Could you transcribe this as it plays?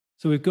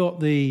So we've got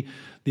the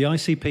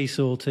ICP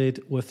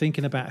sorted. We're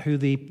thinking about who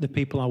the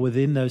people are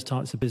within those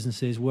types of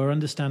businesses. We're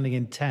understanding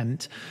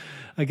intent.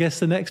 I guess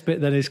the next bit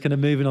then is kind of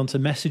moving on to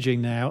messaging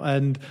now.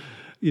 And,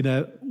 you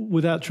know,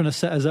 without trying to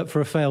set us up for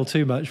a fail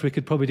too much, we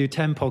could probably do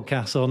 10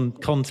 podcasts on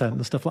content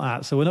and stuff like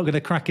that. So we're not going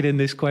to crack it in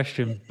this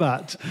question.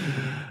 But,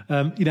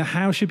 you know,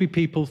 how should be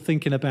people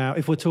thinking about,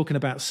 if we're talking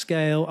about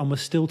scale and we're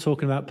still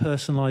talking about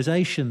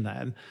personalization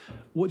then,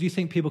 what do you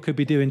think people could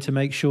be doing to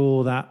make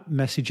sure that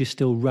message is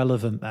still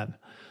relevant then?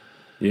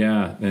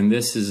 Yeah, and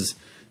this is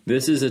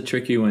a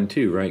tricky one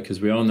too, right? Because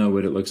we all know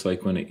what it looks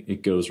like when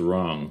it goes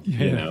wrong.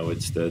 Yeah. You know,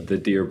 it's the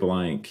dear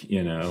blank.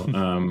 You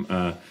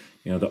know,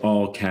 the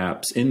all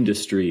caps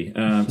industry.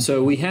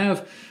 So we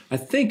have, I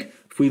think,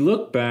 if we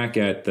look back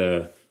at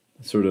the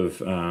sort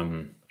of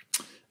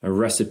a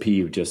recipe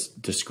you've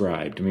just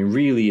described. I mean,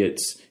 really,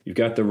 it's you've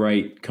got the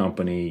right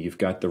company, you've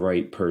got the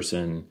right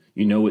person.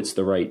 You know, it's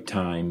the right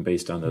time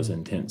based on those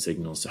intent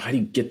signals. So how do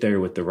you get there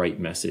with the right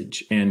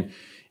message?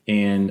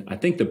 And I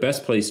think the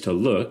best place to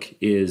look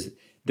is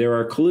there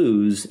are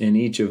clues in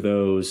each of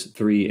those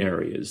three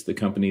areas, the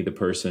company, the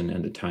person,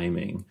 and the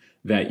timing,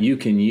 that you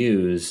can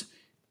use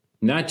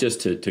not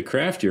just to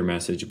craft your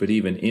message, but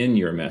even in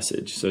your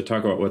message. So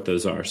talk about what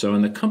those are. So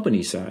on the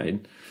company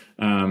side,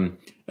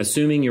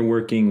 assuming you're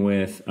working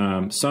with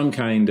some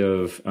kind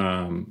of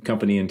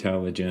company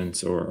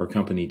intelligence or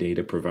company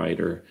data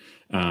provider,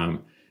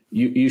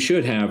 you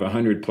should have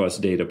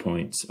 100+ data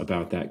points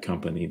about that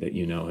company that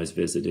you know has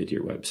visited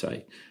your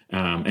website.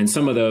 And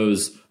some of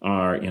those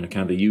are, you know,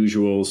 kind of the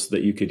usuals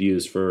that you could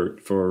use for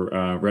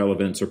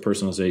relevance or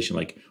personalization,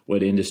 like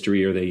what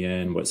industry are they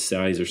in, what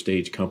size or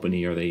stage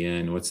company are they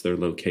in, what's their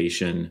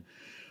location.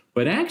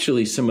 But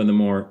actually some of the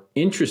more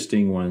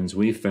interesting ones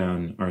we've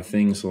found are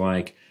things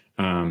like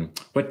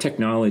what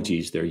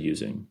technologies they're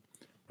using,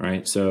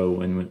 right? So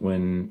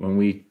when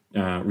we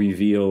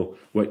reveal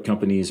what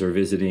companies are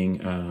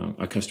visiting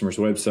a customer's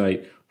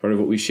website, part of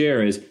what we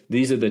share is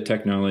these are the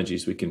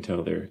technologies we can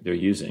tell they're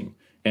using,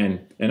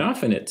 and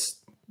often it's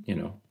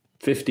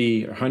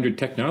 50 or 100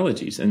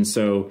 technologies. And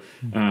so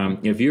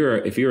if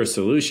you're a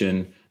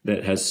solution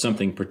that has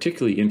something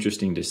particularly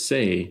interesting to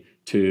say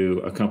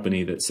to a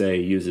company that, say,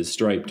 uses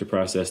Stripe to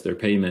process their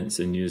payments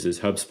and uses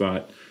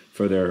HubSpot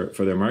for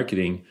their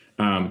marketing,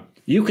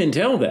 you can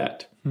tell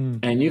that.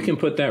 And you can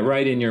put that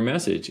right in your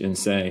message and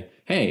say,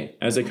 hey,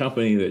 as a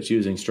company that's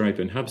using Stripe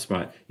and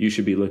HubSpot, you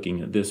should be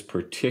looking at this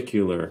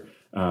particular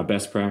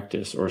best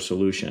practice or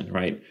solution,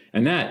 right?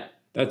 And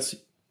that's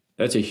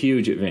a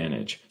huge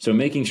advantage. So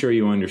making sure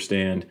you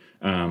understand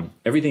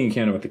everything you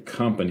can about the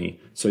company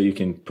so you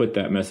can put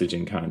that message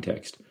in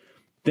context.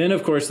 Then,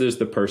 of course, there's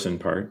the person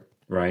part,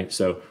 right?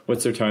 So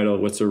what's their title?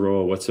 What's their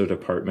role? What's their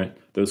department?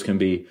 Those can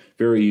be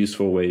very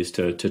useful ways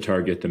to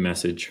target the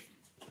message.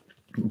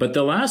 But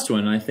the last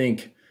one, I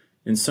think,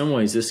 in some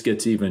ways, this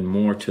gets even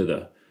more to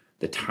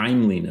the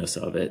timeliness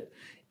of it,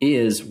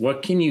 is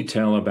what can you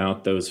tell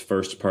about those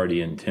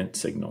first-party intent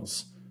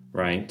signals,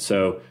 right?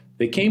 So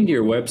they came to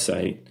your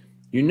website,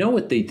 you know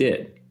what they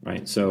did,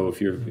 right? So if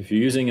you're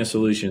using a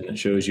solution that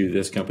shows you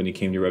this company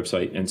came to your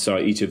website and saw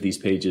each of these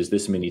pages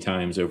this many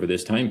times over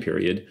this time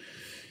period,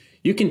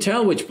 you can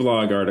tell which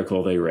blog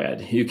article they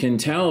read. You can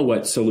tell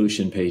what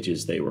solution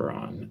pages they were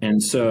on.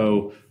 And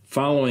so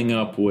following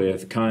up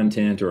with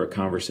content or a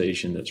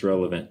conversation that's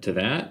relevant to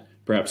that,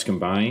 perhaps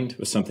combined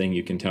with something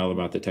you can tell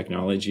about the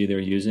technology they're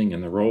using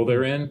and the role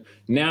they're in,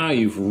 now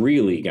you've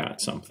really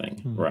got something,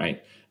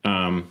 right?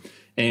 And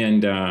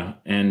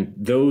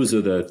those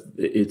are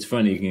it's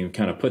funny, you can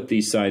kind of put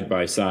these side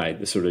by side,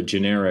 the sort of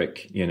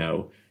generic,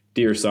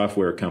 dear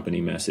software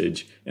company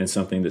message and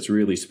something that's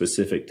really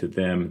specific to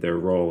them, their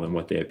role, and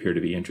what they appear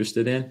to be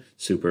interested in.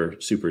 Super,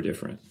 super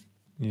different.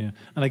 Yeah.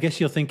 And I guess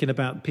you're thinking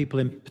about people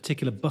in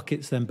particular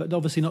buckets then, but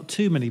obviously not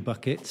too many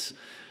buckets,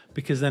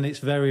 because then it's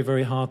very,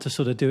 very hard to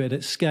sort of do it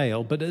at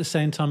scale. But at the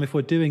same time, if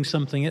we're doing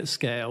something at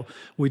scale,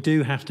 we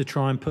do have to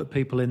try and put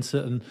people in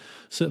certain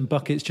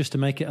buckets just to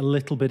make it a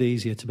little bit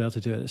easier to be able to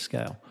do it at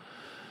scale.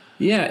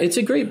 Yeah, it's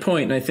a great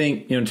point. And I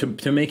think,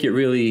 to make it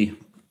really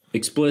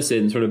explicit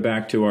and sort of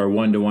back to our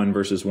one-to-one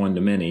versus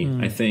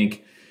one-to-many, I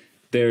think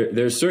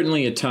there's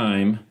certainly a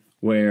time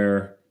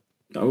where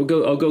I'll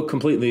go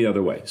completely the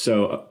other way.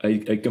 So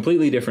a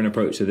completely different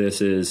approach to this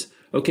is,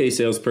 okay,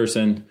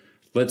 salesperson,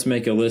 let's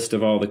make a list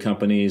of all the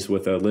companies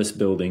with a list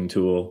building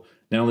tool.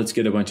 Now let's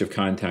get a bunch of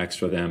contacts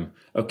for them.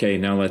 Okay,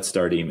 now let's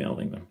start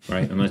emailing them,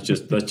 right? And let's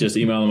just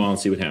email them all and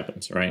see what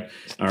happens, right?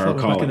 Or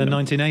call back in the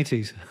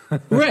 1980s.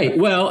 Right.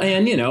 Well,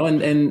 and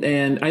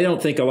and I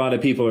don't think a lot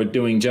of people are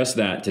doing just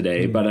that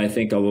today, but I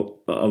think a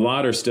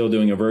lot are still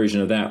doing a version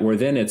of that where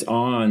then it's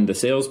on the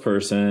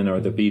salesperson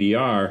or the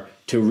BDR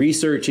to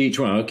research each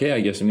one. Okay,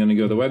 I guess I'm going to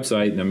go to the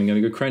website and I'm going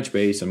to go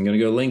Crunchbase. I'm going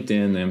to go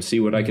LinkedIn and see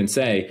what I can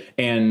say.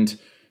 And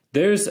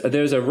there's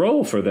a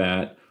role for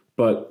that,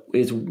 but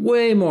it's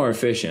way more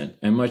efficient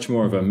and much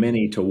more of a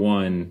many to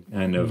one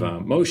kind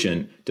of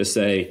motion to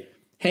say,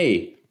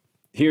 hey,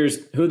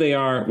 here's who they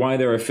are, why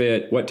they're a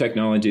fit, what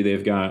technology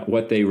they've got,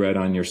 what they read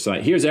on your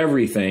site. Here's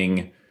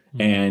everything.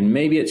 And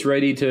maybe it's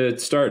ready to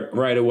start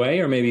right away,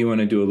 or maybe you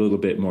want to do a little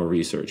bit more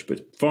research,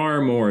 but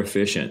far more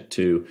efficient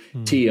to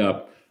tee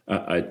up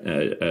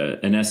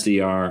an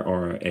SDR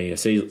or a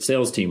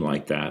sales team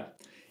like that.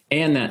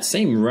 And that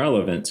same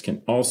relevance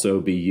can also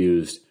be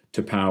used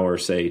to power,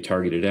 say,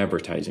 targeted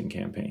advertising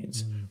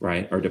campaigns,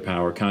 right? Or to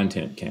power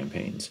content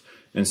campaigns.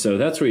 And so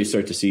that's where you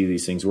start to see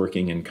these things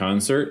working in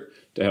concert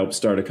to help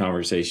start a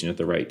conversation at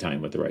the right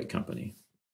time with the right company.